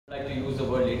I like to use the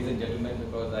word ladies and gentlemen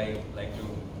because I like to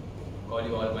call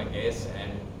you all my guests,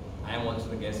 and I am also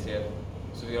the guest here.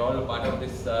 So we are all a part of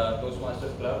this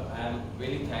Toastmasters Club. I am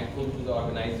really thankful to the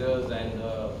organizers and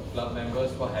the club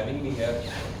members for having me here.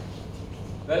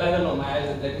 Well, I don't know,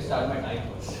 let me start my time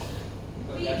first.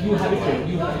 You have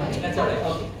it. That's all right.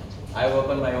 Okay. I work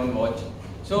on my own watch.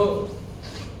 So,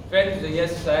 friends,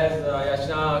 yes, as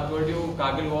Yashna told you,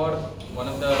 Kargil War, one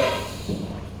of the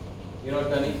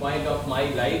turning point of my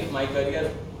life, my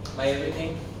career, my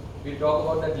everything. We'll talk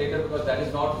about that later because that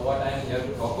is not what I am here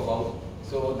to talk about.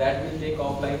 So that will take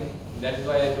offline. That's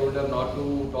why I told her not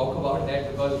to talk about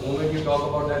that, because the moment you talk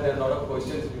about that, there are a lot of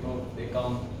questions, they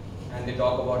come and they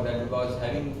talk about that, because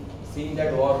having seen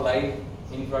that war live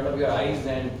in front of your eyes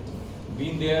and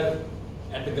been there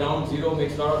at the ground zero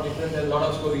makes a lot of difference. There are a lot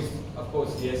of stories, of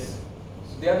course, yes.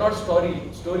 So they are not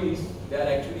stories, they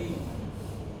are actually,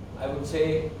 I would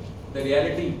say, the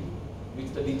reality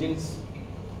which the legends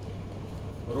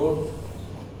wrote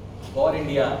for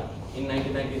India in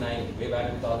 1999, way back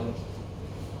in 2000,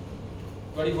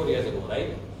 24 years ago,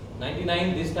 right?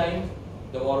 99, this time,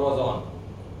 the war was on.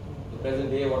 The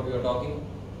present day, what we were talking,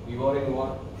 we were in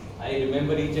war. I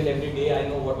remember each and every day, I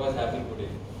know what was happening today,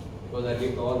 because I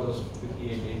lived all those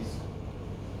 58 days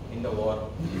in the war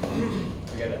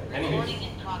together. Anyways,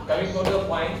 coming to the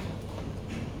point,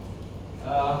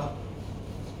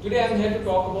 today I am here to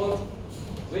talk about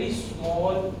very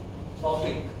small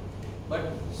topic, but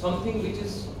something which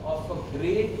is of a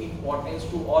great importance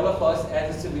to all of us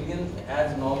as a civilians,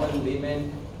 as normal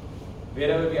laymen,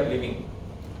 wherever we are living.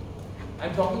 I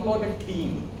am talking about a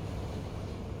team.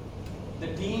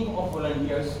 The team of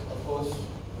volunteers, of course,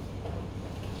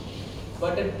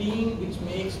 but a team which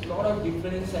makes a lot of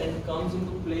difference and comes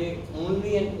into play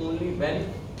only and only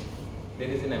when there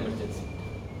is an emergency.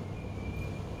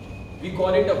 We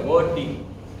call it a VERT team.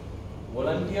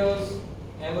 Volunteers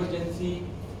Emergency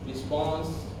Response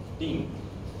Team.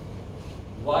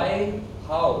 Why,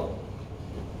 how,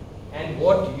 and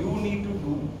what you need to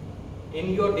do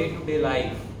in your day-to-day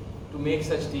life to make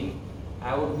such team.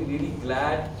 I would be really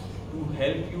glad to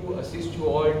help you, assist you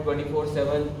all 24/7,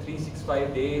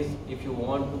 365 days if you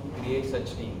want to create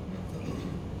such team.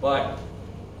 But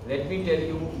let me tell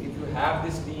you, if you have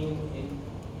this team in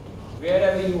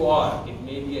wherever you are, it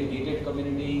may be a gated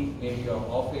community, maybe your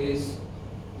office,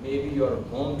 maybe your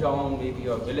hometown, maybe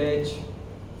your village.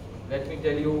 Let me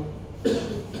tell you,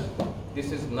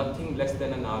 this is nothing less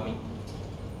than an army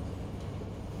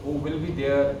who will be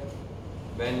there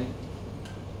when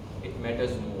it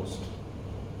matters most.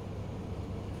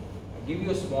 I'll give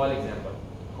you a small example,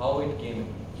 how it came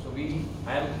in. So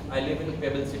I live in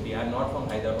Pebble City. I'm not from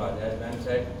Hyderabad. As ma'am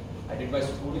said, I did my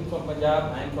schooling from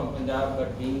Punjab. I'm from Punjab,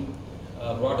 but being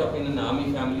brought up in an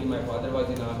army family. My father was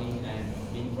in army, and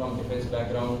being from defense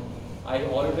background, I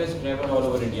always travel all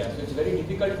over India. So it's very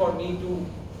difficult for me to,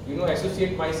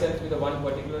 associate myself with one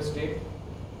particular state.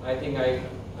 I think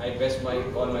I best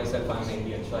might call myself I'm an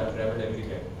Indian. So I've traveled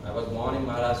everywhere. I was born in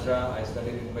Maharashtra. I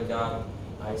studied in Punjab.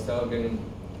 I served in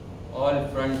all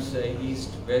fronts,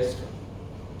 east, west,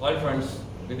 all fronts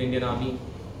with Indian Army,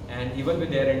 and even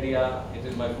with Air India. It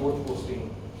is my 4th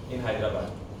posting in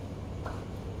Hyderabad.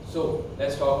 So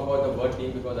let's talk about the VERT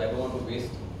team, because I don't want to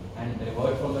waste and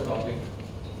divert from the topic,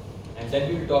 and then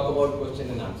we will talk about questions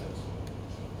and answers.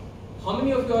 How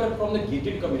many of you are from the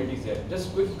gated communities here?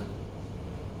 Just quick.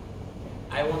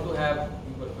 I want to have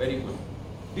people. Very good.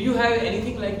 Do you have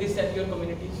anything like this at your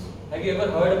communities? Have you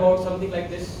ever heard about something like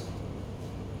this?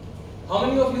 How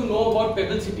many of you know about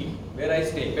Pebble City, where I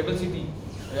stay? Pebble City,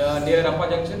 near Appa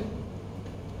Junction.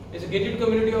 It's a gated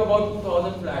community of about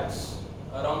 2,000 flats,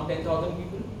 around 10,000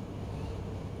 people.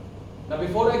 Now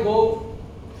before I go,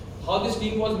 how this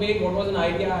team was made, what was an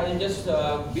idea, I'll just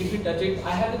briefly touch it.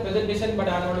 I have the presentation, but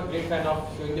I'm not a great fan of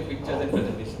showing the pictures and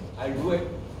presentations. I'll do it,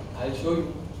 I'll show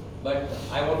you, but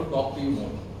I want to talk to you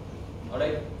more.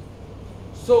 Alright?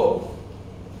 So,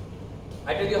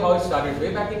 I tell you how it started.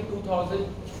 Way back in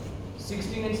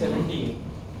 2016 and 17,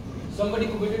 somebody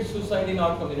committed suicide in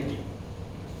our community.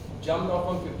 Jumped off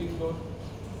from 15th floor,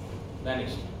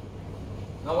 vanished.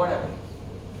 Now what happened?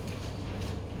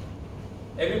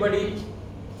 Everybody,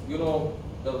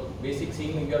 the basic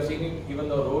scene, you have seen it, even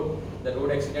the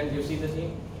road accident, you've seen the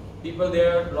scene. People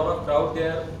there, a lot of crowd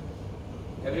there,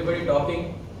 everybody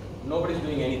talking, nobody's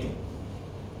doing anything.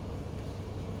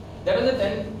 That was the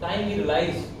time we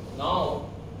realized, now,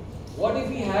 what if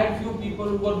we had few people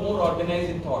who were more organized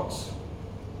in thoughts,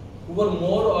 who were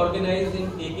more organized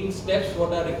in taking steps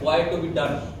what are required to be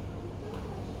done.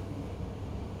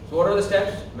 So what are the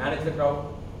steps? Manage the crowd,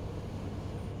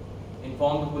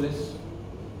 inform the police,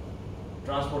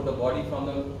 transport the body from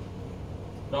the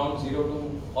ground zero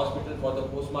to hospital for the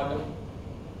postmortem,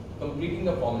 completing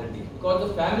the formalities. Because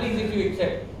the families, if you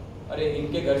accept, अरे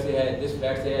इनके घर से है, this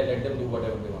flat से है, let them do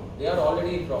whatever they want. They are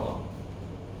already in trauma.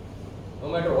 No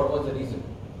matter what was the reason,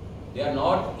 they are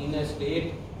not in a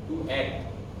state to act.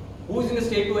 Who is in a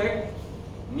state to act?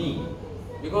 Me,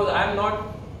 because I am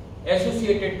not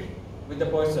associated with the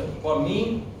person. For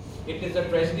me, it is a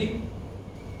tragedy.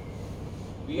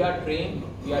 We are trained,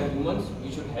 we are humans,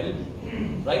 we should help,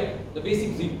 right? The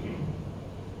basic zeal.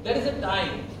 There is a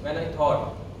time when I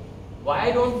thought,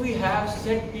 why don't we have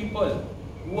set people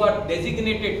who are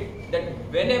designated that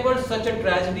whenever such a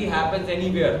tragedy happens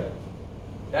anywhere?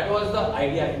 That was the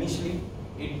idea initially.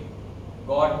 It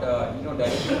got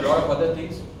directed a lot of other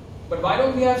things. But why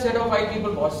don't we have set of 5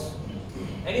 people, boss?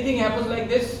 Anything happens like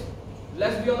this,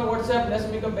 let's be on a WhatsApp, let's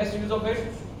make the best use of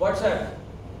it. WhatsApp,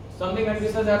 something like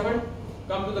this has happened,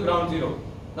 come to the ground zero.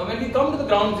 Now when we come to the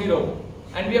ground zero,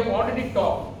 and we have already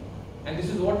talked, and this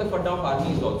is what the funda of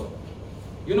army is also.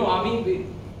 You know, army,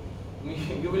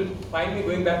 you will find me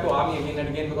going back to army again and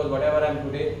again, because whatever I am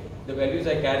today, the values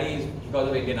I carry is because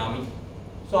of Indian Army.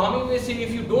 So army will say,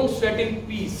 if you don't sweat in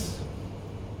peace,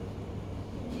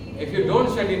 if you don't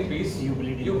sweat in peace, you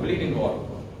bleed in war.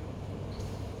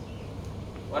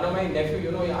 One of my nephew,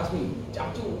 he asked me,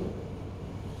 चाचू,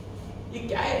 ये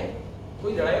क्या है?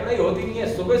 कोई लड़ाई होती नहीं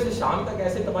है, सुबह से शाम तक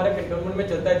ऐसे तुम्हारे कंटोनमेंट में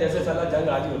चलता है जैसे साला जंग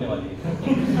आज ही होने वाली है.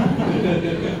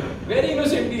 Very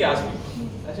innocently he asked me.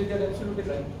 I said, you're absolutely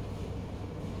right.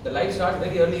 The life starts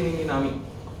very early in Indian Army,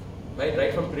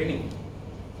 right from training.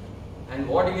 And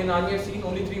what Indian Army has seen,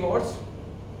 only 3 wars.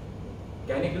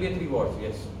 Canically 3 wars,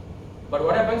 yes. But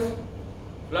what happens?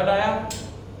 Flood आया,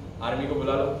 army को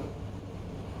बुला लो.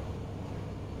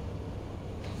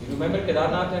 You remember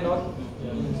Kedarnath and all?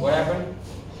 Yeah. What happened?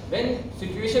 When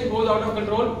situation goes out of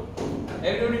control,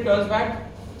 everybody turns back.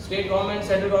 State government,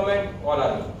 central government, call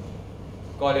army,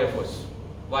 call air force.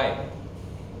 Why?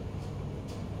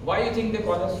 Why do you think they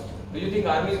call us? Do you think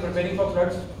army is preparing for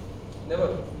floods?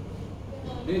 Never.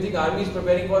 Do you think army is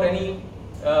preparing for any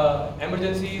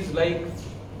emergencies like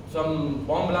some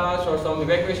bomb blast or some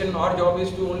evacuation? Our job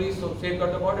is to only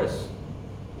safeguard the borders.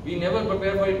 We never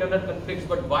prepare for internal conflicts.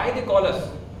 But why they call us?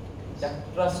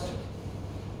 That trust.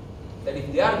 That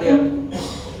if they are there,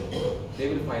 they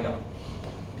will find out.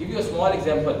 Give you a small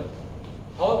example.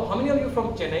 How many of you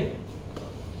from Chennai?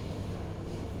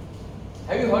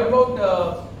 Have you heard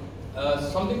about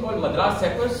something called Madras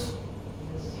Sappers?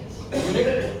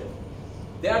 Yes.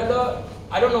 They are the,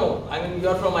 I don't know, I mean you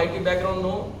are from IT background,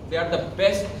 no? They are the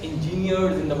best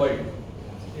engineers in the world.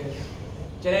 Yes.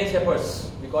 Chennai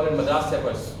Sappers, we call it Madras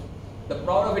Sappers. The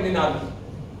proud of Indian Army.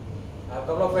 I have a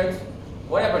couple of friends.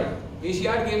 What happened?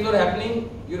 Asiad Games were happening.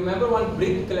 You remember one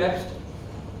bridge collapsed?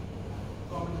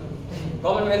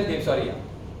 Commonwealth Games, sorry. Yeah.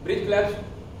 Bridge collapsed.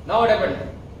 Now what happened?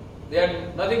 They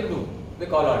had nothing to do. They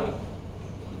call army.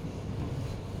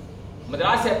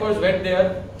 Madras Sappers went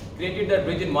there, created that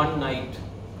bridge in one night.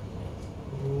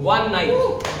 One night.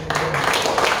 You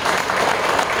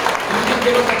think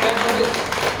they were prepared for this?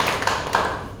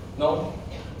 No.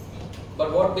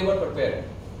 But what they were prepared?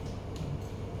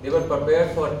 They were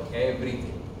prepared for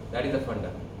everything. That is the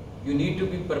funda. You need to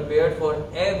be prepared for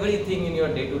everything in your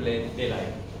day-to-day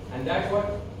life. And that's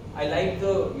what I like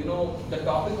the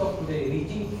topic of today,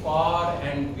 reaching far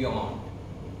and beyond.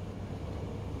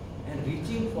 And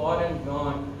reaching far and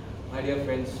beyond, my dear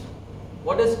friends,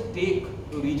 what does it take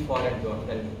to reach far and beyond?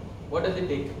 Tell me. What does it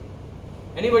take?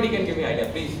 Anybody can give me an idea,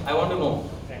 please. I want to know.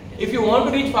 If you want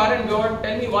to reach far and beyond,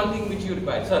 tell me one thing which you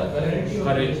require. Sir,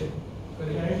 courage.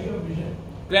 Clarity of vision.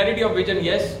 Clarity of vision,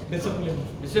 yes.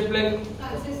 Discipline.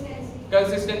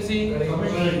 Consistency.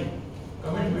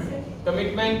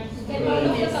 Commitment. Step out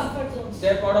of the comfort zone.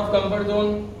 Step out of comfort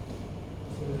zone.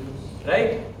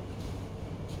 Right?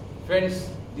 Friends,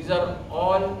 these are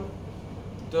all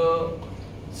the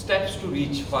steps to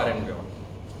reach far and beyond.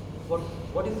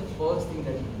 What is the first thing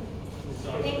that you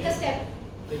do? Take the step.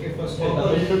 Take it first step.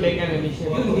 To take an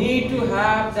initiative. You need to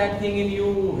have that thing in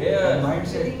you here.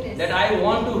 Mindset. That I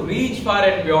want to reach far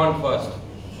and beyond first.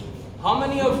 How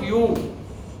many of you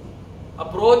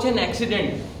approach an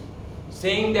accident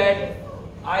saying that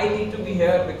I need to be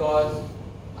here because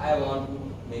I want to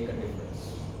make a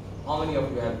difference? How many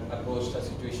of you have approached a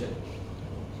situation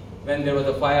when there was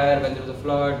a fire, when there was a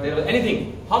flood, there was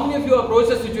anything? How many of you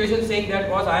approached a situation saying that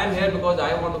because I am here because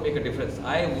I want to make a difference,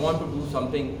 I want to do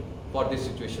something for this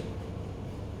situation?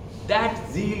 That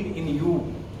zeal in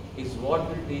you is what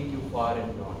will take you far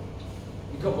and beyond.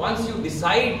 Because once you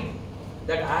decide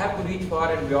that I have to reach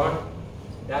far and beyond,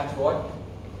 that's what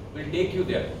will take you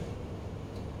there.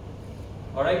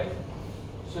 Alright?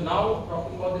 So now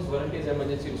talking about this volunteers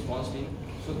emergency response team.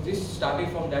 So this started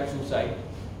from that suicide.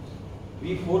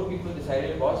 We 4 people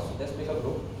decided, boss, let's make a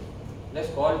group. Let's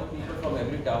call people from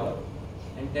every tower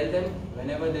and tell them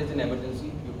whenever there's an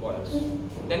emergency, you call us.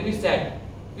 Then we said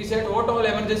what all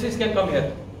emergencies can come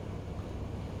here.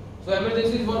 So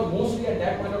emergencies were mostly at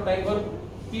that point of time where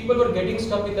people were getting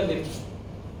stuck in the lifts.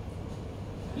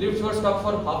 Lifts were stuck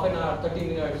for half an hour, 30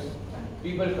 minutes.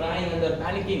 People crying and they're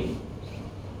panicking.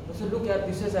 I said, look,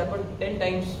 this has happened 10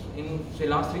 times in say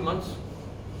last 3 months.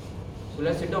 So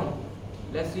let's sit down.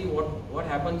 Let's see what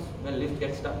happens when lift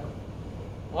gets stuck.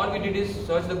 All we did is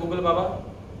search the Google Baba.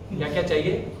 क्या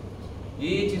चाहिए?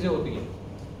 ये चीजें होती हैं.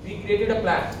 We created a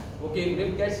plan. Okay,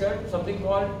 lift gets stuck. Something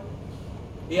called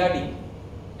ARD,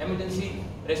 emergency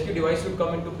rescue device, should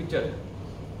come into picture.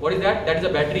 What is that? That is a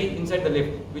battery inside the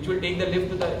lift, which will take the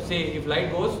lift to the, say, if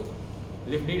light goes,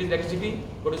 lift needs electricity,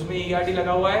 but उसमें ERD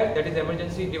लगा हुआ है. That is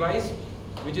emergency device,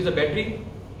 which is a battery.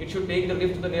 It should take the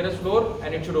lift to the nearest floor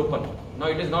and it should open. Now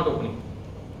it is not opening.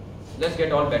 Let's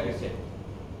get all batteries here.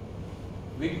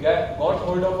 We got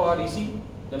hold of our EC,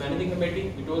 the managing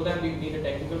committee. We told them we need a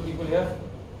technical people here.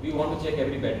 We want to check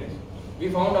every battery. We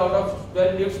found out of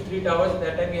 12 lifts, 3 towers.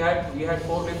 That time we had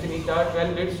 4 lifts in each tower,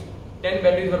 12 lifts, 10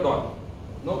 batteries were gone.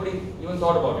 Nobody even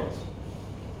thought about it.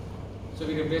 So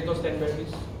we replaced those 10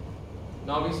 batteries.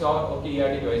 Now we saw, okay,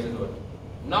 ERD devices work.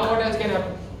 Now what else can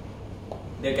happen?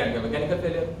 There can be a mechanical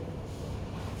failure.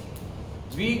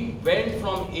 We went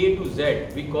from A to Z.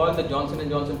 We called the Johnson &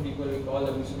 Johnson people, we called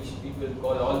the Mitsubishi people, we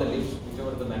called all the lifts,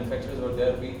 whichever the manufacturers were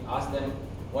there. We asked them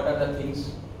what are the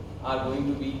things are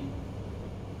going to be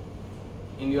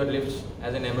in your lifts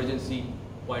as an emergency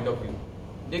point of view.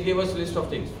 They gave us a list of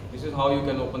things. This is how you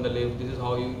can open the lift, this is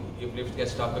how you, if lift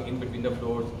gets stuck in between the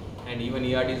floors, and even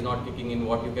ERD is not kicking in,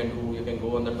 what you can do, you can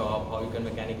go on the top, how you can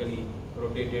mechanically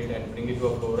rotate it and bring it to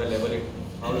a floor and level it,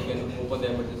 how you can open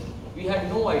the emergency. We had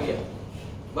no idea.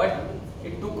 But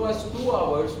it took us 2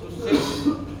 hours to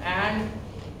sit and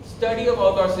study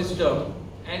about our system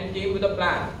and came with a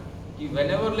plan.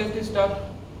 Whenever lift is stuck,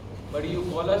 buddy, you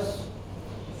call us,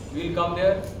 we will come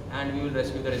there and we will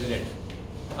rescue the resident.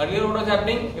 Earlier what was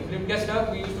happening, if lift gets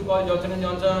stuck, we used to call Johnson &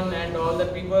 Johnson and all the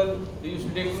people. They used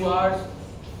to take 2 hours.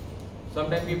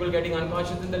 Sometimes people getting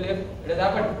unconscious in the lift. It has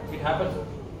happened. It happens.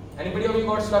 Anybody of you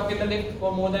got stuck in the lift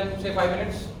for more than say 5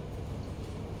 minutes?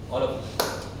 All of you.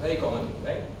 Very common,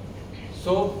 right?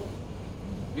 So,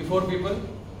 before people,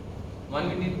 what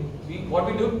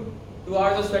we do? 2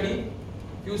 hours of study,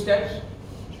 few steps,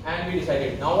 and we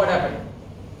decided. Now what happened?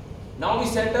 Now we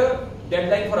set a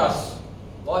deadline for us.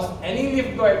 Was any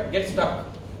lift gets stuck,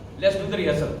 let's do the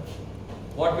rehearsal.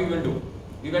 What we will do?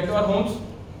 We went to our homes.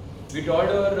 We told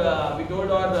our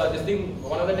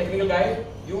one of the technical guys,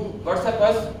 you WhatsApp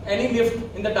us any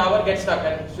lift in the tower gets stuck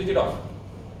and switch it off.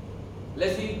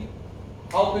 Let's see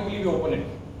how quickly we open it.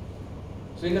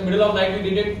 So in the middle of night we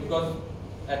did it because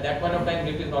at that point of time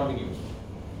lift is not being used.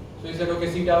 So he said, okay,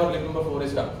 C tower, lift number 4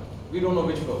 is stuck. We don't know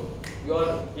which floor. We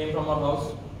all came from our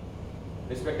house,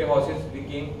 respective houses. We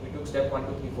came, we took step 1,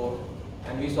 2, 3, 4,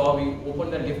 and we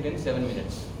opened the lift in 7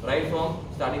 minutes. Right from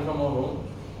starting from our home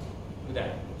to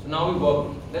that. So now we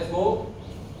work. Let's go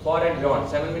far and beyond.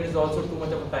 7 minutes is also too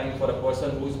much of a time for a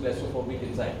person who is claustrophobic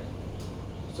inside.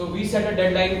 So we set a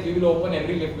deadline. We will open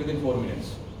every lift within 4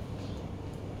 minutes.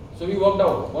 So we worked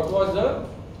out what was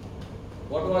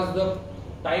the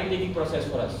time-taking process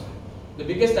for us. The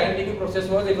biggest time-taking process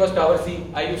was it was tower C.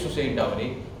 I used to stay in tower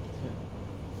A.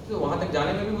 So वहाँ तक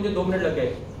जाने में भी मुझे 2 minute लग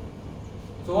गए.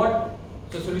 So what?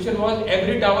 So solution was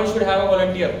every tower should have a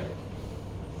volunteer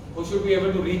who should be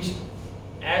able to reach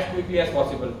as quickly as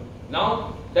possible.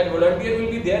 Now that volunteer will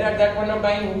be there at that point of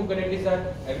time. Who can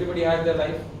decide? Everybody has their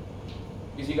life.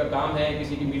 किसी का काम है,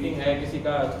 किसी की meeting है, किसी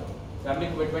का family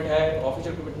commitment है,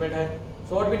 ऑफिशियल कमिटमेंट है.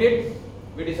 So what we did?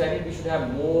 We decided we should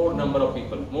have more number of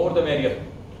people, more the merrier.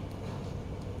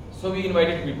 So we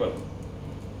invited people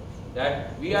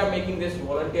that we are making this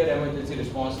volunteer emergency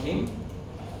response team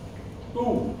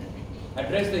to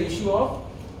address the issue of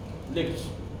lifts.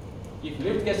 If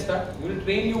lift gets stuck, we will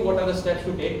train you what are the steps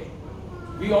to take.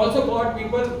 We also got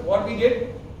people, what we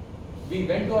did, we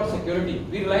went to our security.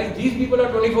 We realized these people are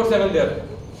 24/7 there,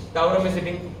 tower mein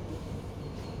sitting.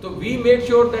 So we made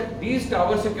sure that these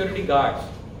tower security guards,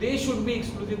 they should be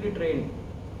exclusively trained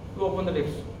to open the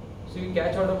lifts. So we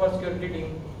catch out of our security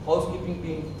team, housekeeping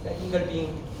team, technical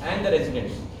team, and the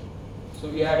residents. So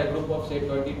we had a group of say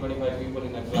 20-25 people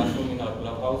in a classroom in our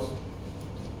clubhouse,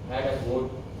 had a board,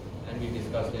 and we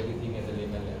discussed everything as a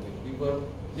layman language. We were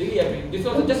really happy. This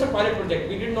was just a pilot project.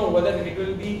 We didn't know whether it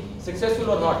will be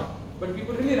successful or not. But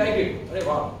people really liked it. Arey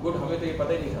wow, good, हमें तो ये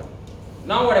पता ही नहीं था.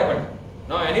 Now what happened?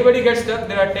 Now anybody gets stuck,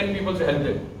 there are 10 people to help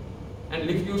them. And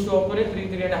lift used to operate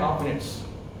 3.5 minutes.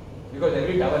 Because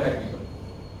every tower had people.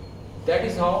 That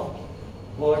is how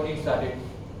VERT started.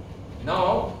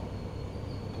 Now,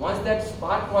 once that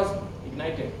spark was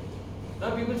ignited,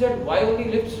 now people said, why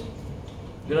only lifts?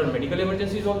 There are medical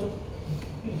emergencies also.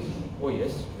 Oh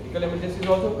yes, medical emergencies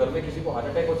also. घर में किसी को heart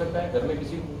attack हो सकता है, घर में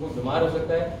किसी को बीमार हो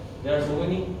सकता है. There are so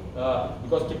many,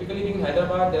 because typically in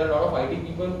Hyderabad there are a lot of IT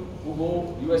people who go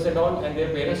US and all, and their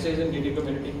parents stays in gated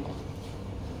community.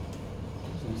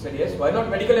 So we said yes, why not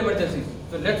medical emergencies?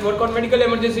 So let's work on medical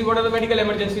emergencies. What are the medical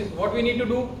emergencies? What we need to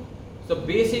do? The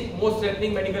basic, most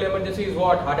threatening medical emergency is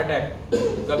what? Heart attack.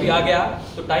 कभी आ गया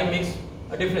तो time makes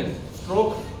a difference.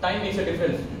 Stroke, time makes a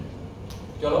difference.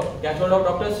 चलो, catch hold of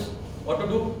doctors. What to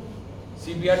do?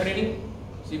 CPR training.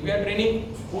 CPR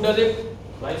training. Who does it?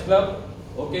 Lions Club.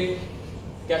 Okay.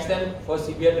 Catch them. First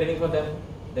CPR training for them.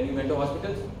 Then we went to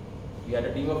hospitals. We had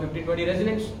a team of 15-20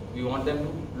 residents. We want them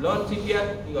to learn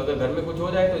CPR. अगर घर में कुछ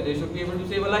हो जाए तो they should be able to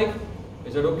save a life.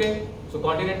 Is it okay? So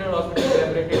Continental Hospital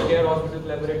collaborated, Care Hospital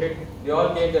collaborated. They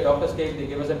all came. The doctors came. They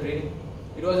gave us a training.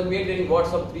 It was a paid training. What,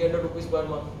 some 300 rupees per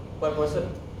month per person.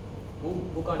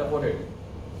 Who can't afford it?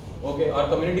 Okay. Our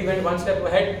community went one step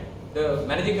ahead. The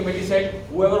managing committee said,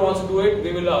 whoever wants to do it,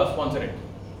 we will sponsor it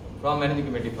from managing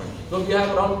committee fund. So we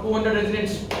have around 200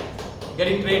 residents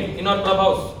getting trained in our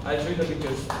clubhouse. I'll show you the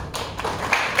pictures.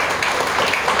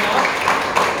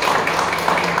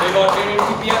 They got trained in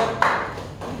CPR.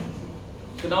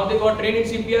 So now they got trained in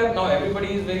CPR. Now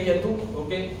everybody is very enthused.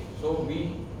 Okay. So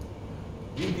we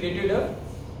created a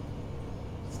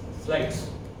slides,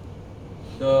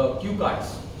 the cue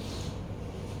cards.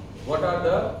 What are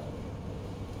the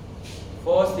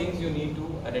first things you need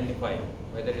to identify?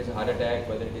 Whether it is a heart attack,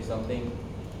 whether it is something,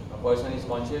 a person is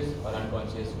conscious or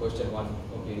unconscious. Question 1,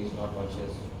 okay, he is not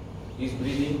conscious. He is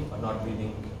breathing or not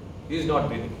breathing. He is not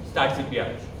breathing. Start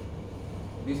CPR.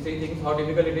 These 3 things, how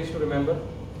difficult it is to remember.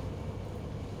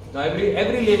 Now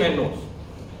every layman knows.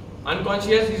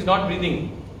 Unconscious, he is not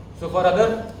breathing. So for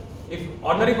other, if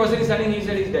ordinary person is standing, he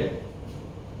said he is dead.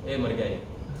 Hey, mar gaya.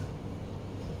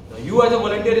 Now you as a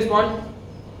volunteer respond,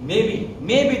 maybe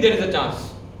there is a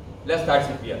chance. Let's start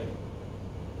CPR.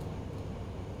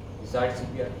 We start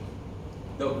CPR.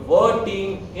 The VERT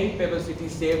team in Pebble City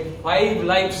saved 5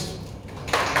 lives.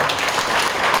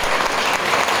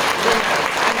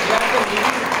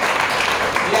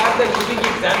 They are the living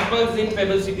examples in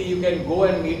Pebble City. You can go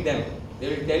and meet them. They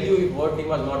will tell you if VERT team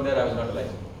was not there, I was not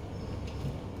alive.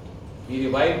 We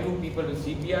revived 2 people with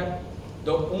CPR.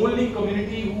 The only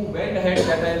community who went ahead,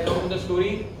 that I told the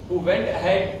story, who went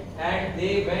ahead and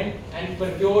they went and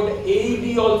procured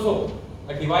AED also.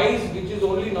 A device which is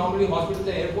only normally hospitals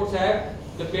and airports have.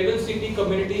 The Pebble City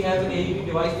community has an AED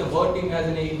device, the VERT team has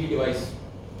an AED device.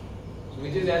 So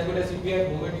which is as good as CPR.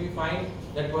 The moment you find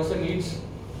that person needs,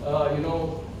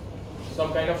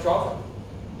 some kind of shock,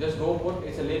 just go put,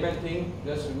 it's a layman thing,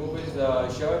 just remove his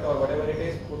shirt or whatever it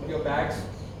is, put your bags,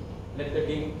 let the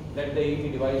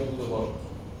AED device do the work.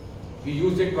 We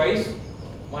used it twice.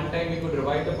 One time we could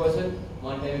revive the person,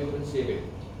 one time we couldn't save it.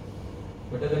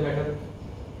 But doesn't matter.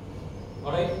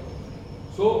 Alright?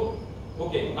 So,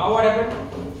 okay, now what happened?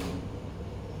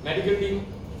 Medical team.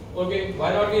 Okay,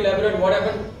 why not we elaborate what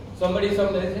happened? Somebody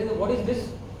says, what is this?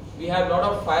 We have a lot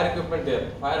of fire equipment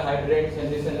there, fire hydrants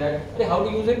and this and that. Hey, how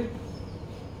to use it?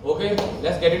 Okay,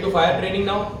 let's get into fire training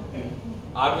now.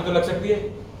 आग भी तो लग सकती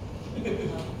है.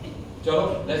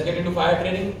 Chalo, let's get into fire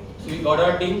training. So we got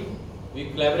our team, we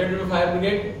collaborated with fire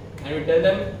brigade, and we tell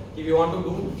them if you want to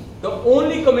do. The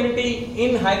only community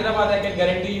in Hyderabad, I can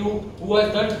guarantee you, who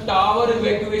has done tower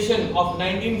evacuation of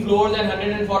 19 floors and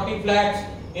 140 flats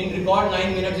in record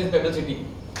 9 minutes is Pebble City.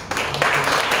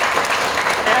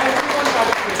 Everyone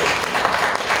participated.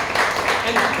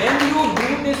 And when you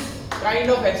do this kind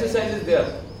of exercises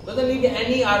there, doesn't need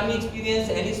any army experience,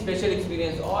 any special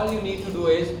experience. All you need to do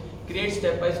is create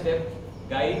step-by-step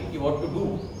guide what to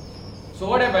do. So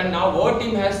what happened now? VERT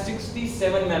team has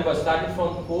 67 members, started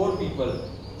from 4 people.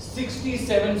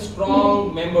 67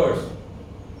 strong members.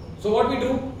 So what we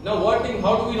do? Now VERT team,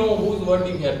 how do we know who's VERT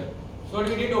team here? So what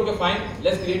we did, okay fine,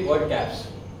 let's create VERT caps.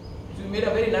 So we made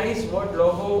a very nice VERT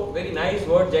logo, very nice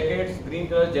VERT jackets, green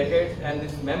color jackets, and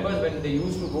these members, when they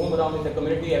used to roam around in the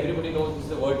community, everybody knows this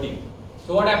is a VERT team.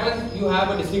 So what happens? You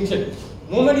have a distinction.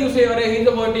 Moment you say, "Arey, he's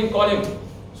a VERT team, call him."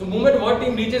 So moment VERT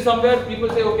team reaches somewhere, people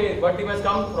say, "Okay, VERT team has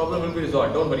come, problem will be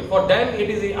resolved. Don't worry." For them, it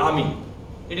is the army.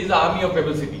 It is the army of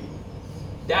Pebble City.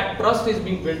 That trust is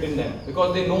being built in them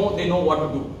because they know what to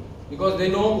do. Because they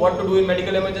know what to do in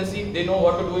medical emergency, they know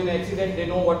what to do in an accident, they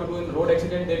know what to do in road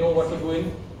accident, they know what to do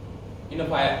in a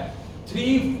fire.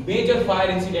 3 major fire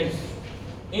incidents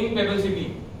in Pebble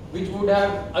City, which would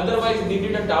have otherwise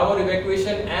needed a tower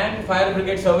evacuation and fire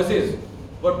brigade services,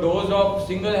 were dozed off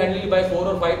single-handedly by 4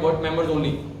 or 5 VERT members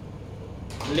only.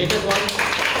 The latest one,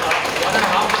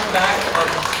 1.5 months back,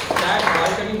 that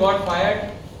balcony got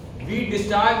fired. We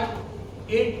discharged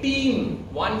 18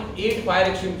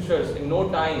 fire extinguishers in no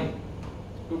time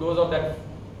to doze off that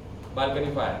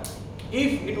balcony fire.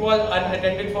 If it was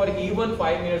unattended for even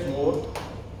 5 minutes more,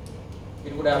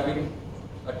 it would have been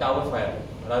a tower fire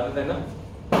rather than a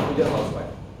individual house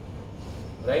fire.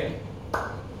 Right?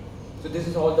 So this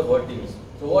is all the VERT teams.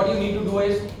 So what you need to do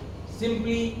is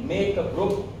simply make a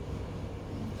group,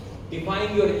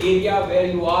 define your area where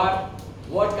you are,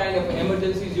 what kind of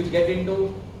emergencies you get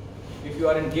into. If you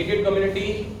are in gated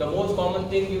community, the most common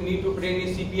thing you need to train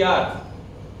is CPR.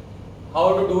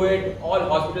 How to do it, all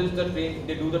hospitals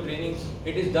they do the trainings.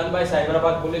 It is done by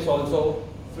Cyberabad Police also,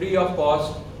 free of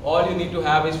cost. All you need to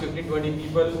have is 15-20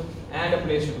 people and a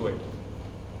place to do it.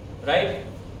 Right?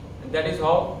 And that is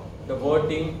how the VERT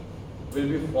team will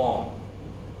be formed.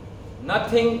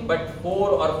 Nothing but 4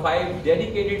 or 5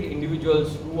 dedicated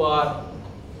individuals who are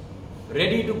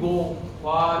ready to go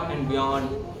far and beyond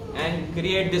and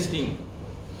create this team.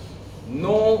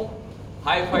 No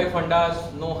hi-fi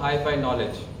fundas, no hi-fi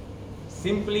knowledge.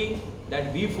 Simply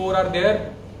that we 4 are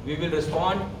there, we will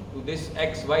respond to this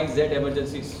XYZ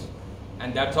emergencies,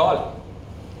 and that's all.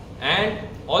 And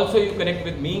also you connect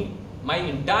with me, my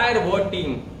entire VERT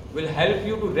team will help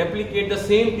you to replicate the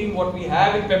same thing what we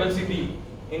have in Pebble City,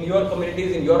 in your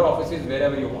communities, in your offices,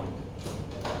 wherever you want.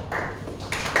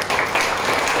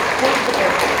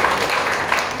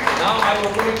 Now I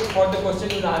open it for the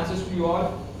questions and answers to you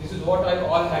all. This is what I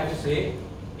all had to say.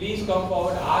 Please come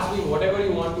forward, ask me whatever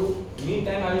you want to.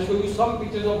 Meantime, I will show you some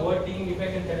pictures of VERT team if I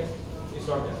can connect. It's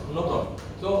not there. No problem.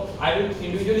 So I will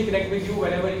individually connect with you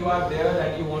whenever you are there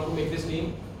and you want to make this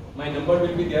team. My number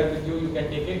will be there with you. You can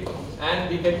take it and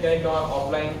we can connect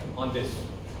offline on this.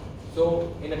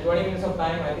 So in a 20 minutes of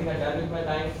time, I think I'm done with my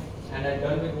time and I'm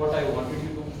done with what I wanted you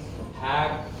to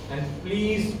have. And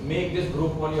please make this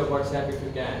group on your WhatsApp if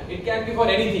you can. It can be for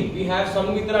anything. We have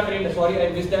Sanmitra trained. Sorry, I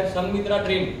missed that. Sanmitra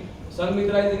trained.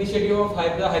 Sanmitra is the initiative of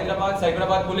Hyderabad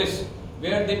Cyberabad Police,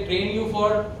 where they train you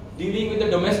for dealing with the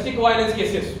domestic violence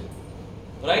cases.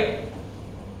 Right?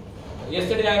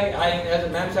 Yesterday,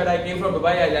 as ma'am said, I came from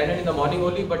Dubai. I landed in the morning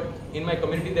only, but in my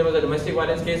community there was a domestic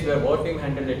violence case where VERT team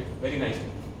handled it very nicely.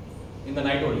 In the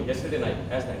night only, yesterday night,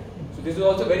 as night. So this is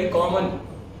also very common.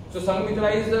 So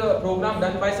Sanmitra is a program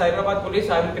done by Cyberabad Police.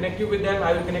 I will connect you with them.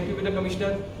 I will connect you with the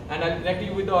commissioner, and I will connect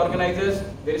you with the organizers.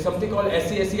 There is something called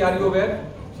SCSC. Are you aware?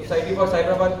 Society for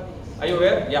Cyberabad. Are you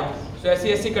aware? Yeah. So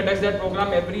SCSC conducts that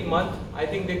program every month. I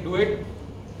think they do it.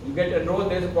 You get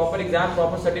enrolled. There is a proper exam,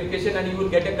 proper certification, and you will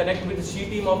get a connect with the C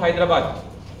team of Hyderabad.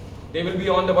 They will be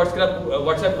on the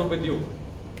WhatsApp group with you.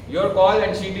 Your call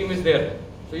and C team is there,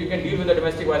 so you can deal with the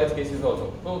domestic violence cases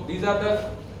also. So these are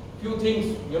the few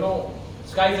things,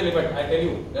 sky's the limit, I tell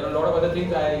you. There are a lot of other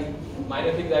things,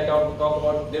 minor things I talk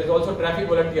about. There is also traffic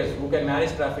volunteers who can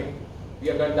manage traffic. We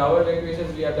have done tower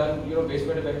evacuations, we have done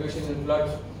basement evacuations in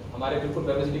floods. हमारे बिल्कुल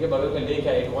Pebble City के बगल में lake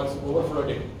है, it once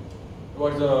overflowed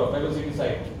towards the Pebble City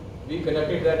side. We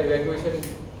conducted that evacuation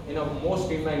in a most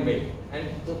streamlined way. And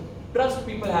the trust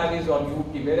people have is on you,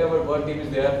 कि wherever VERT team is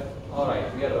there,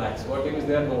 alright, we are relaxed. VERT team is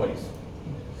there, no worries.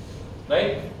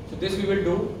 Right? So this we will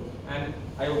do, and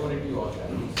I open it to you all.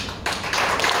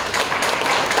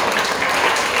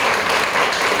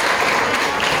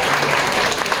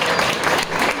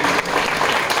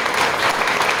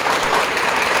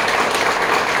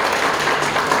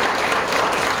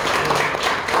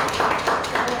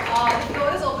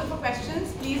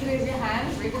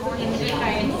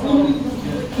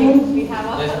 We have a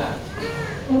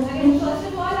first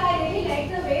of all, I really like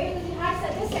the way because you had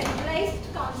such a centralized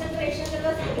concentration. There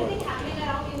was everything happening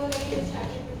around you when you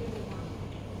started putting it down.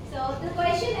 So the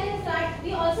question is that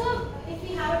we also, if we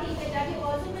have a team like that, we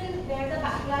also will bear the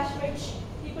backlash which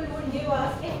people would give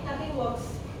us if nothing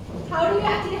works. How do you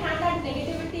actually handle that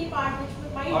negativity part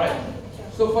which might come in the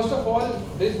picture? So first of all,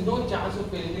 there is no chance of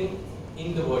failing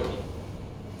in the VERT team.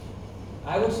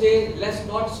 I would say let's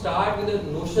not start with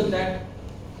the notion that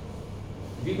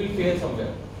we will fail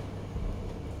somewhere.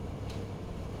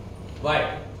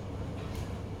 Why?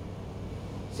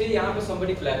 Say यहाँ पे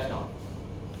somebody collapsed now.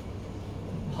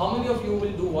 How many of you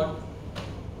will do what?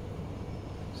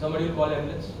 Somebody will call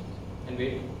ambulance and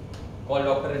wait. Call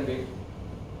doctor and wait.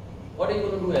 What are you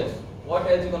going to do else? What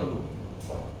else are you going to do?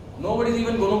 Nobody is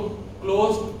even going to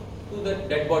close to the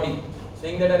dead body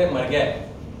saying that अरे मर गया है,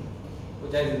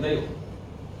 तो चाहे जिंदा ही हो.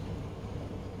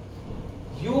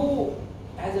 You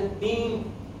as a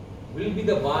team will be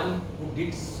the one who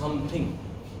did something.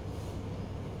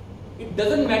 It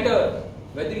doesn't matter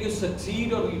whether you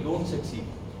succeed or you don't succeed.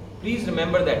 Please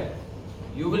remember that.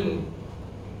 You will,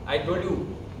 I told you,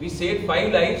 we saved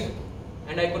 5 lives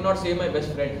and I could not save my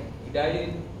best friend. He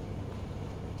died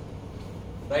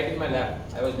right in my lap.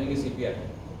 I was doing a CPR.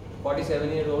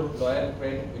 47-year-old lawyer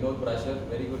friend,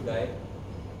 very good guy.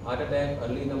 Heart attack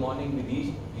early in the morning.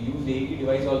 We used AED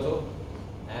device also,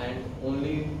 and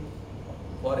only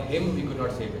for him we could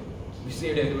not save it. We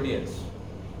saved everybody else.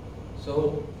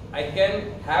 So I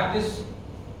can have this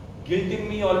guilt in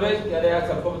me always.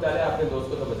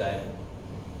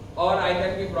 Or I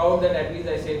can be proud that at least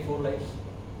I saved 4 lives.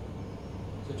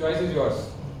 So choice is yours.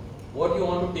 What you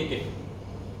want to take it,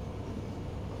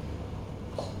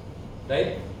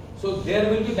 right? So there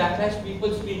will be backlash.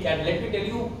 People speak, and let me tell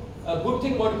you a good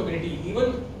thing about community.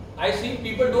 Even I see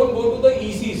people don't go to the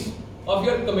ECs of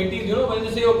your committees. When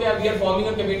you say, okay, we are forming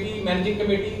a committee, managing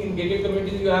committee, in gated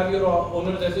committees you have your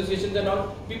owners associations and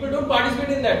all. People don't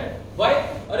participate in that. Why?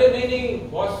 Nahi,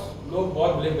 boss, log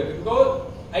bahut blame karte. Because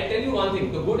I tell you one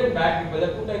thing, the good and bad people,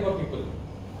 there are 2 types of people.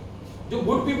 The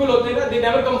good people hote hain na, they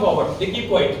never come forward. They keep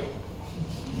quiet.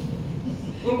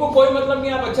 उनको कोई मतलब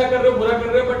नहीं आप अच्छा कर रहे हो बुरा कर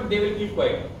रहे हो, but they will keep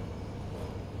quiet,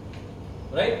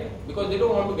 right? Because they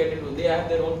don't want to get into. They have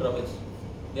their own troubles.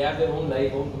 They have their own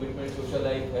life, own commitment, social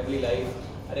life, family life.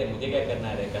 अरे मुझे क्या करना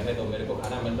है? करने दो, मेरे को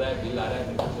खाना मिल रहा है, बिल आ रहा है,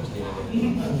 मेरे को कुछ लेना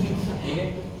देना. ठीक है?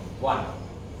 1.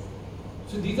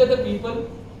 So these are the people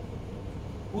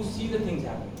who see the things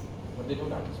happen, but they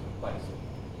don't participate.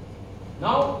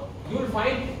 Now you will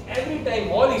find every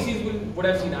time all ECs would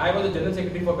have seen. I was the general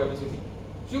secretary for Pebble City.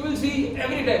 You will see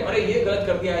every time, अरे ये गलत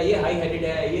कर दिया, ये high headed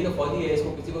है, ये तो फौजी है,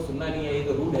 इसको किसी को सुनना नहीं है, ये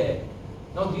तो rude है.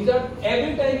 Now these are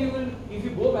every time you will, if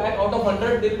you go back out of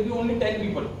 100, there will be only 10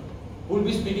 people who will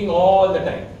be speaking all the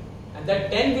time, and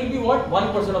that 10 will be what?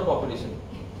 1% of population,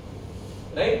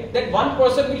 right? That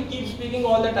 1% will keep speaking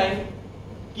all the time,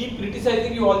 keep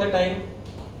criticizing you all the time,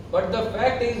 but the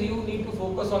fact is you need to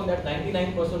focus on that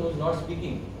 99% who is not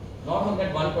speaking, not on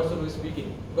that 1% who is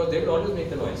speaking, because they will always make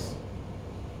the noise.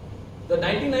 The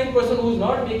 99% who is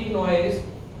not making noise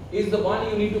is the one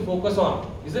you need to focus on,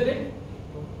 isn't it?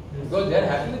 Because they are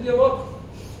happy with your work.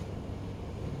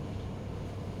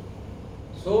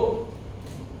 So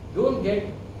don't get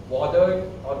bothered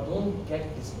or don't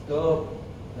get disturbed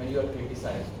when you are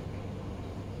criticized.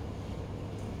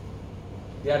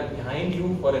 They are behind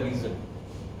you for a reason.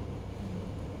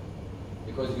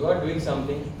 Because you are doing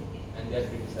something and they are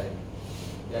criticizing.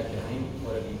 They are behind you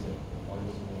for a reason.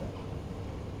 Always know that.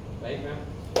 Right, ma'am?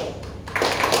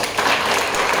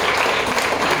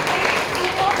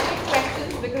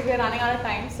 Questions because we are running out of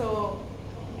time. So,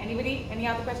 anybody? Any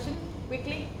other question?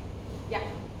 Quickly? Yeah.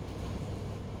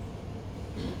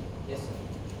 Yes, sir.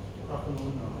 Good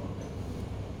afternoon.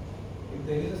 If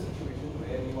there is a situation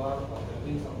where you are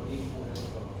helping somebody who has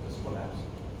just collapsed,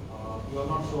 you are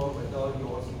not sure whether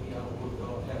your CPR would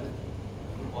help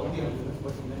all the ambulance,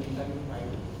 but in the meantime you try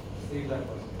to save that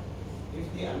person. If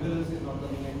the ambulance is not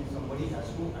coming and somebody has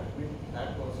to admit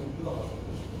that person to the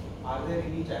hospital, are there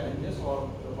any challenges or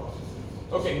the process?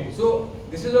 Okay, so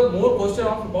this is a more question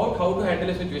about how to handle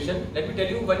a situation. Let me tell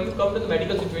you, when you come to the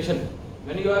medical situation,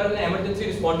 when you are an emergency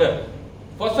responder,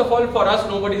 first of all, for us,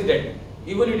 nobody is dead.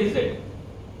 Even it is dead.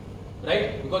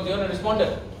 Right? Because you are a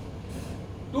responder.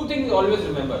 2 things you always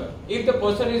remember. If the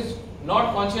person is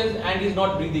not conscious and is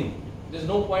not breathing, there is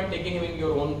no point taking him in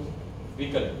your own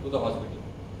vehicle to the hospital.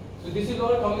 So this is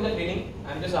all come with the training.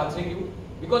 I am just answering you.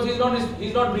 Because he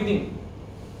is not breathing.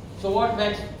 So what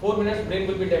next? 4 minutes, brain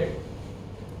will be dead.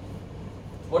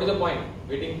 What is the point?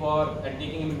 Waiting for and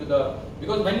taking him into the...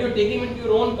 Because when you are taking him into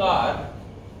your own car,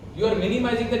 you are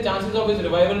minimizing the chances of his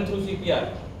revival through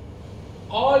CPR.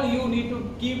 All you need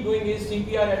to keep doing is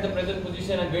CPR at the present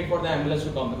position and wait for the ambulance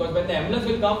to come. Because when the ambulance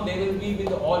will come, they will be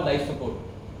with all life support.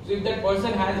 So if that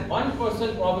person has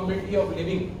 1% probability of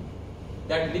living,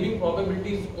 that living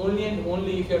probability is only and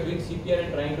only if you are doing CPR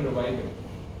and trying to revive him.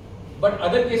 But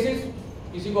other cases,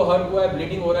 किसी को hurt हुआ है,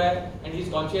 bleeding हो रहा है, and he is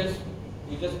conscious,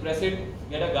 you just press it,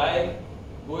 get a guy,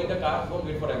 go in the car, don't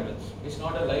wait for ambulance. It's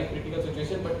not a life critical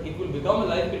situation, but it will become a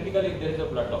life critical if there is a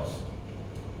blood loss.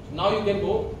 So now you can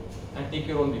go and take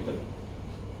your own vehicle.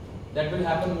 That will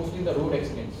happen mostly in the road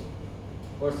accidents.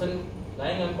 Person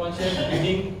lying unconscious,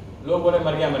 bleeding, लोग बोले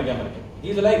मर गया. He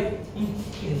is alive.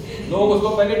 लोग उसको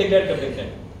पहले declare कर देते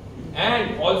हैं.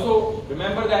 And also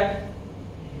remember that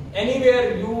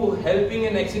anywhere you helping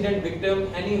an accident victim,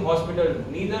 any hospital,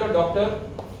 neither a doctor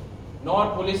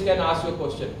nor police can ask you a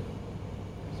question.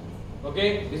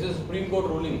 Okay, this is Supreme Court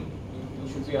ruling. You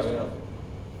should be aware of it.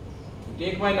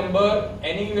 Take my number.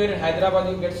 Anywhere in Hyderabad,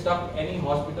 you get stuck, any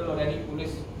hospital or any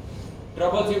police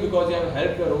troubles you because you have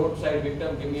helped a roadside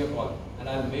victim, give me a call, and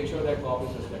I'll make sure that cop is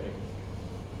suspended.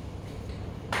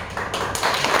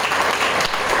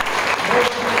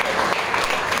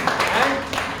 And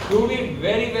to be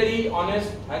very, very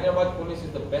honest, Hyderabad police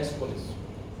is the best police.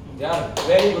 They are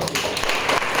very good people.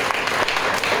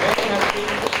 Very happy.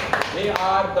 They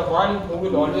are the one who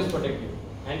will always protect you.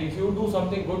 And if you do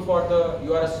something good for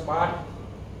you are a smart,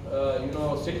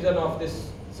 citizen of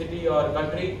this city or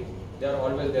country, they are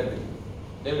always there with you.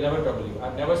 They will never trouble you.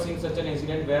 I've never seen such an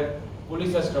incident where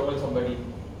police has troubled somebody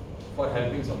for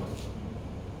helping someone.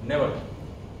 Never.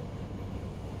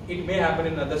 It may happen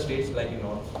in other states like in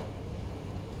North,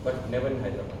 but never in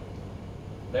Hyderabad.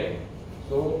 Right?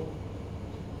 So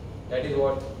that is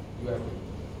what you have to do.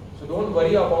 So don't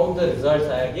worry about the results.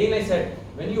 Again I said,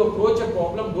 when you approach a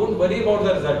problem, don't worry about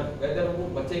the result. Whether वो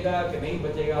बचेगा कि नहीं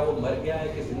बचेगा, वो मर गया है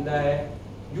कि जिंदा है.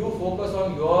 You focus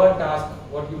on your task,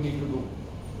 what you need to do.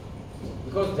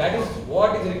 Because that is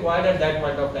what is required at that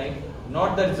point of time,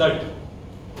 not the result.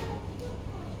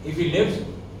 If he lives,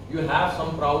 you have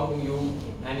some pride in you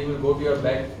and you will go to your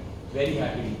bed very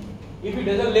happily. If he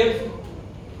doesn't live,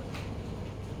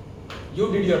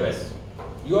 you did your best.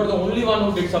 You are the only one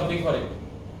who did something for it.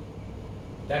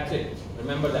 That's it.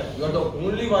 Remember that. You are the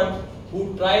only one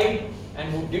who tried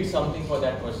and who did something for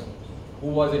that person who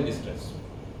was in distress.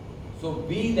 So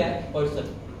be that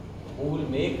person who will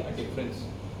make a difference.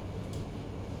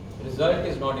 Result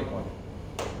is not important.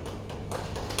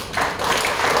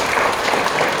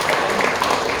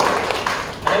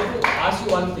 I have to ask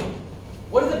you one thing.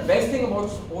 What is the best thing about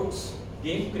sports?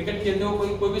 Game, cricket खेलते हो,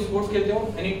 कोई भी sports खेलते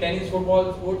हो? Any tennis,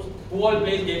 football, sports? Who all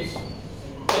plays games?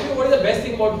 Tell me what is the best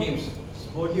thing about games?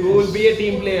 You will be a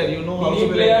team player. You know how to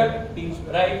team player, team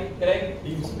spirit. Right? Correct.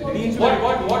 Team spirit. Team spirit.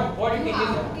 What it You teaches?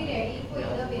 have to be ready for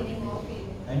the winning of it.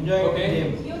 Enjoy Okay. the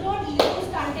game. You don't lose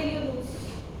until you lose.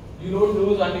 You don't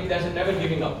lose until there's never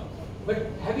giving up. But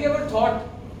have you ever thought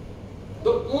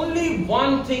the only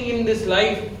one thing in this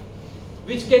life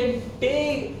which can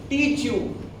teach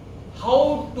you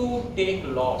how to take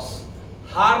loss?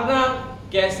 हारना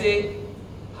कैसे,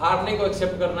 हारने को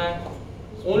accept करना है.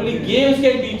 Only games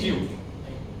can teach you.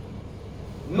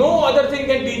 No other thing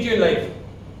can teach you in life.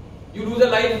 You lose a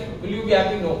life, will you be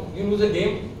happy? No. You lose a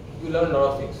game, you learn a lot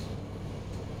of things.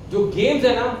 जो games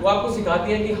है ना, वो आपको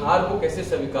सिखाती हैं कि हार को कैसे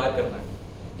स्वीकार करना है.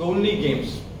 The only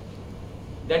games.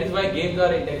 That is why games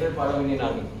are an integral part of Indian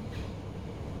Army.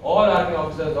 All army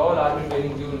officers, all army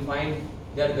trainings, you will find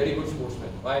they are very good sportsmen.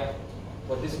 Why?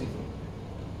 For this reason.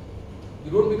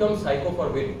 You don't become psycho for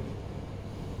winning.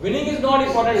 Winning is not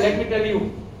important. Let me tell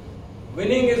you.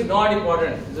 Winning is not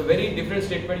important. It's a very different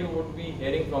statement you would be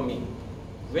hearing from me.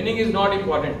 Winning is not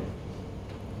important.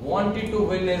 Wanting to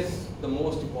win is the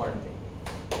most important thing.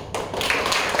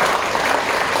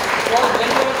 Because when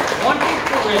you are wanting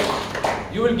to win,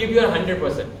 you will give your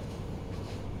 100%.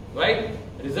 Right?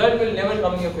 Result will never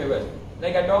come in your favor.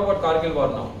 Like I talk about Kargil war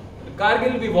now. The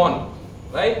Kargil we won.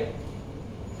 Right?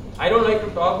 I don't like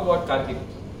to talk about Kargil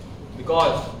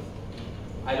because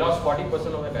I lost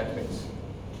 40% of my batchmates.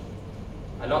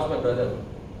 I lost my brother,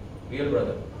 real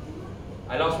brother.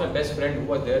 I lost my best friend who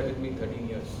was there with me 13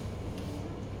 years.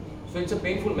 So it's a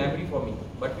painful memory for me,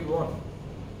 but we won.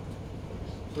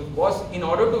 So boss, in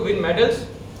order to win medals,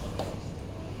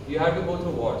 you have to go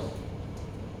through wars.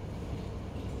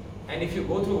 And if you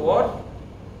go through war,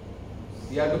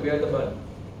 you have to bear the burden.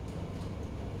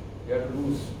 You have to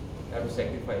lose, you have to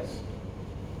sacrifice.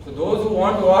 So those who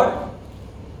want war,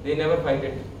 they never fight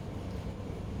it.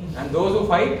 And those who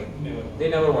fight, they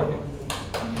never want it.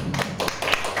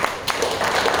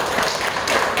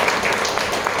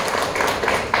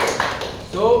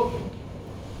 So,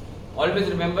 always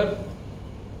remember,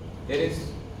 there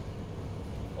is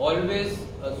always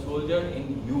a soldier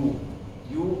in you.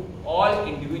 You, all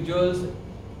individuals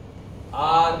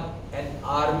are an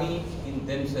army in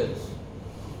themselves.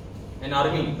 An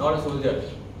army, not a soldier.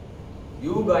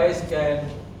 You guys can,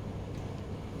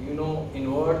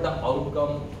 invert the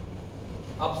outcome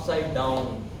upside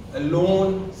down,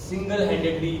 alone,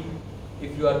 single-handedly,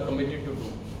 if you are committed to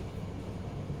do.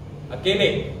 अकेले,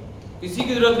 किसी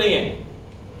की जरूरत नहीं है.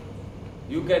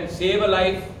 You can save a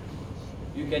life,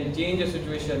 you can change a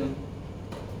situation,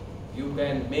 you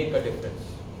can make a difference,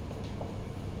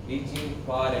 reaching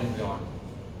far and beyond.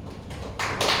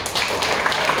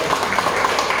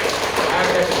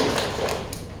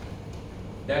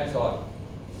 That's all.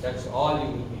 That's all you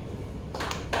will be doing.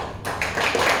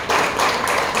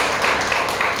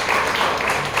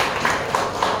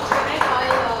 I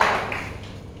call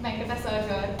Venkata sir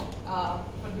here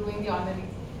for doing the honoring.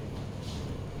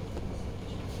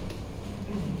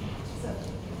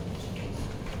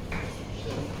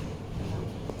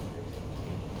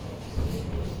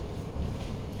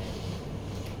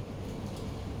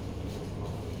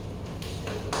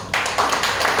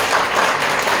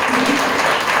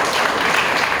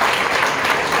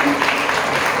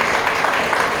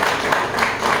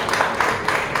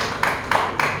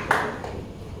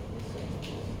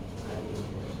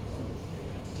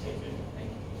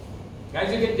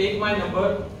 take my number.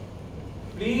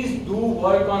 Please do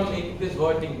work on making this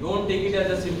wording. Don't take it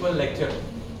as a simple lecture.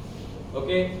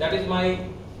 Okay, that is my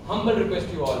humble request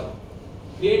to you all.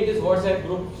 Create this WhatsApp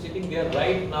group sitting there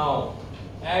right now.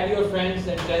 Add your friends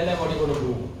and tell them what you're going to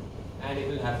do. And it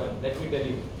will happen. Let me tell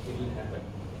you, it will happen.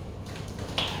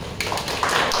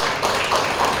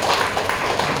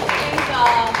 I think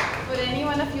for any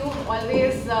one of you who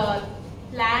always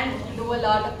planned to do a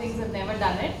lot of things, have never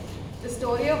done it, the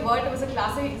story of VERT was a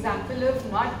classic example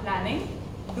of not planning,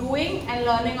 doing and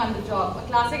learning on the job. A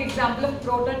classic example of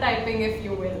prototyping, if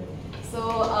you will. So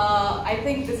I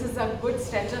think this is a good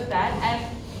stretch of that, and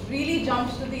really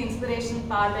jumped to the inspiration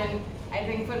part. And I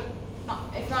think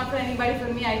if not for anybody,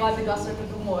 for me, I got the gusto to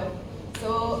do more.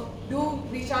 So do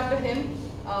reach out to him.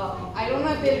 I don't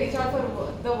know if they'll reach out for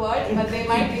the VERT, but they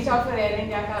might reach out for Air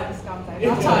India car discount. I'm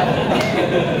not sure.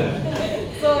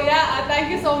 So yeah, thank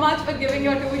you so much for giving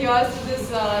your 2 years to this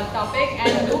topic,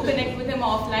 and do connect with him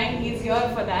offline. He's here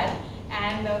for that.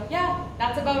 And yeah,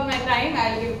 that's about my time.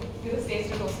 I'll give you the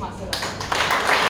stage to Toastmaster.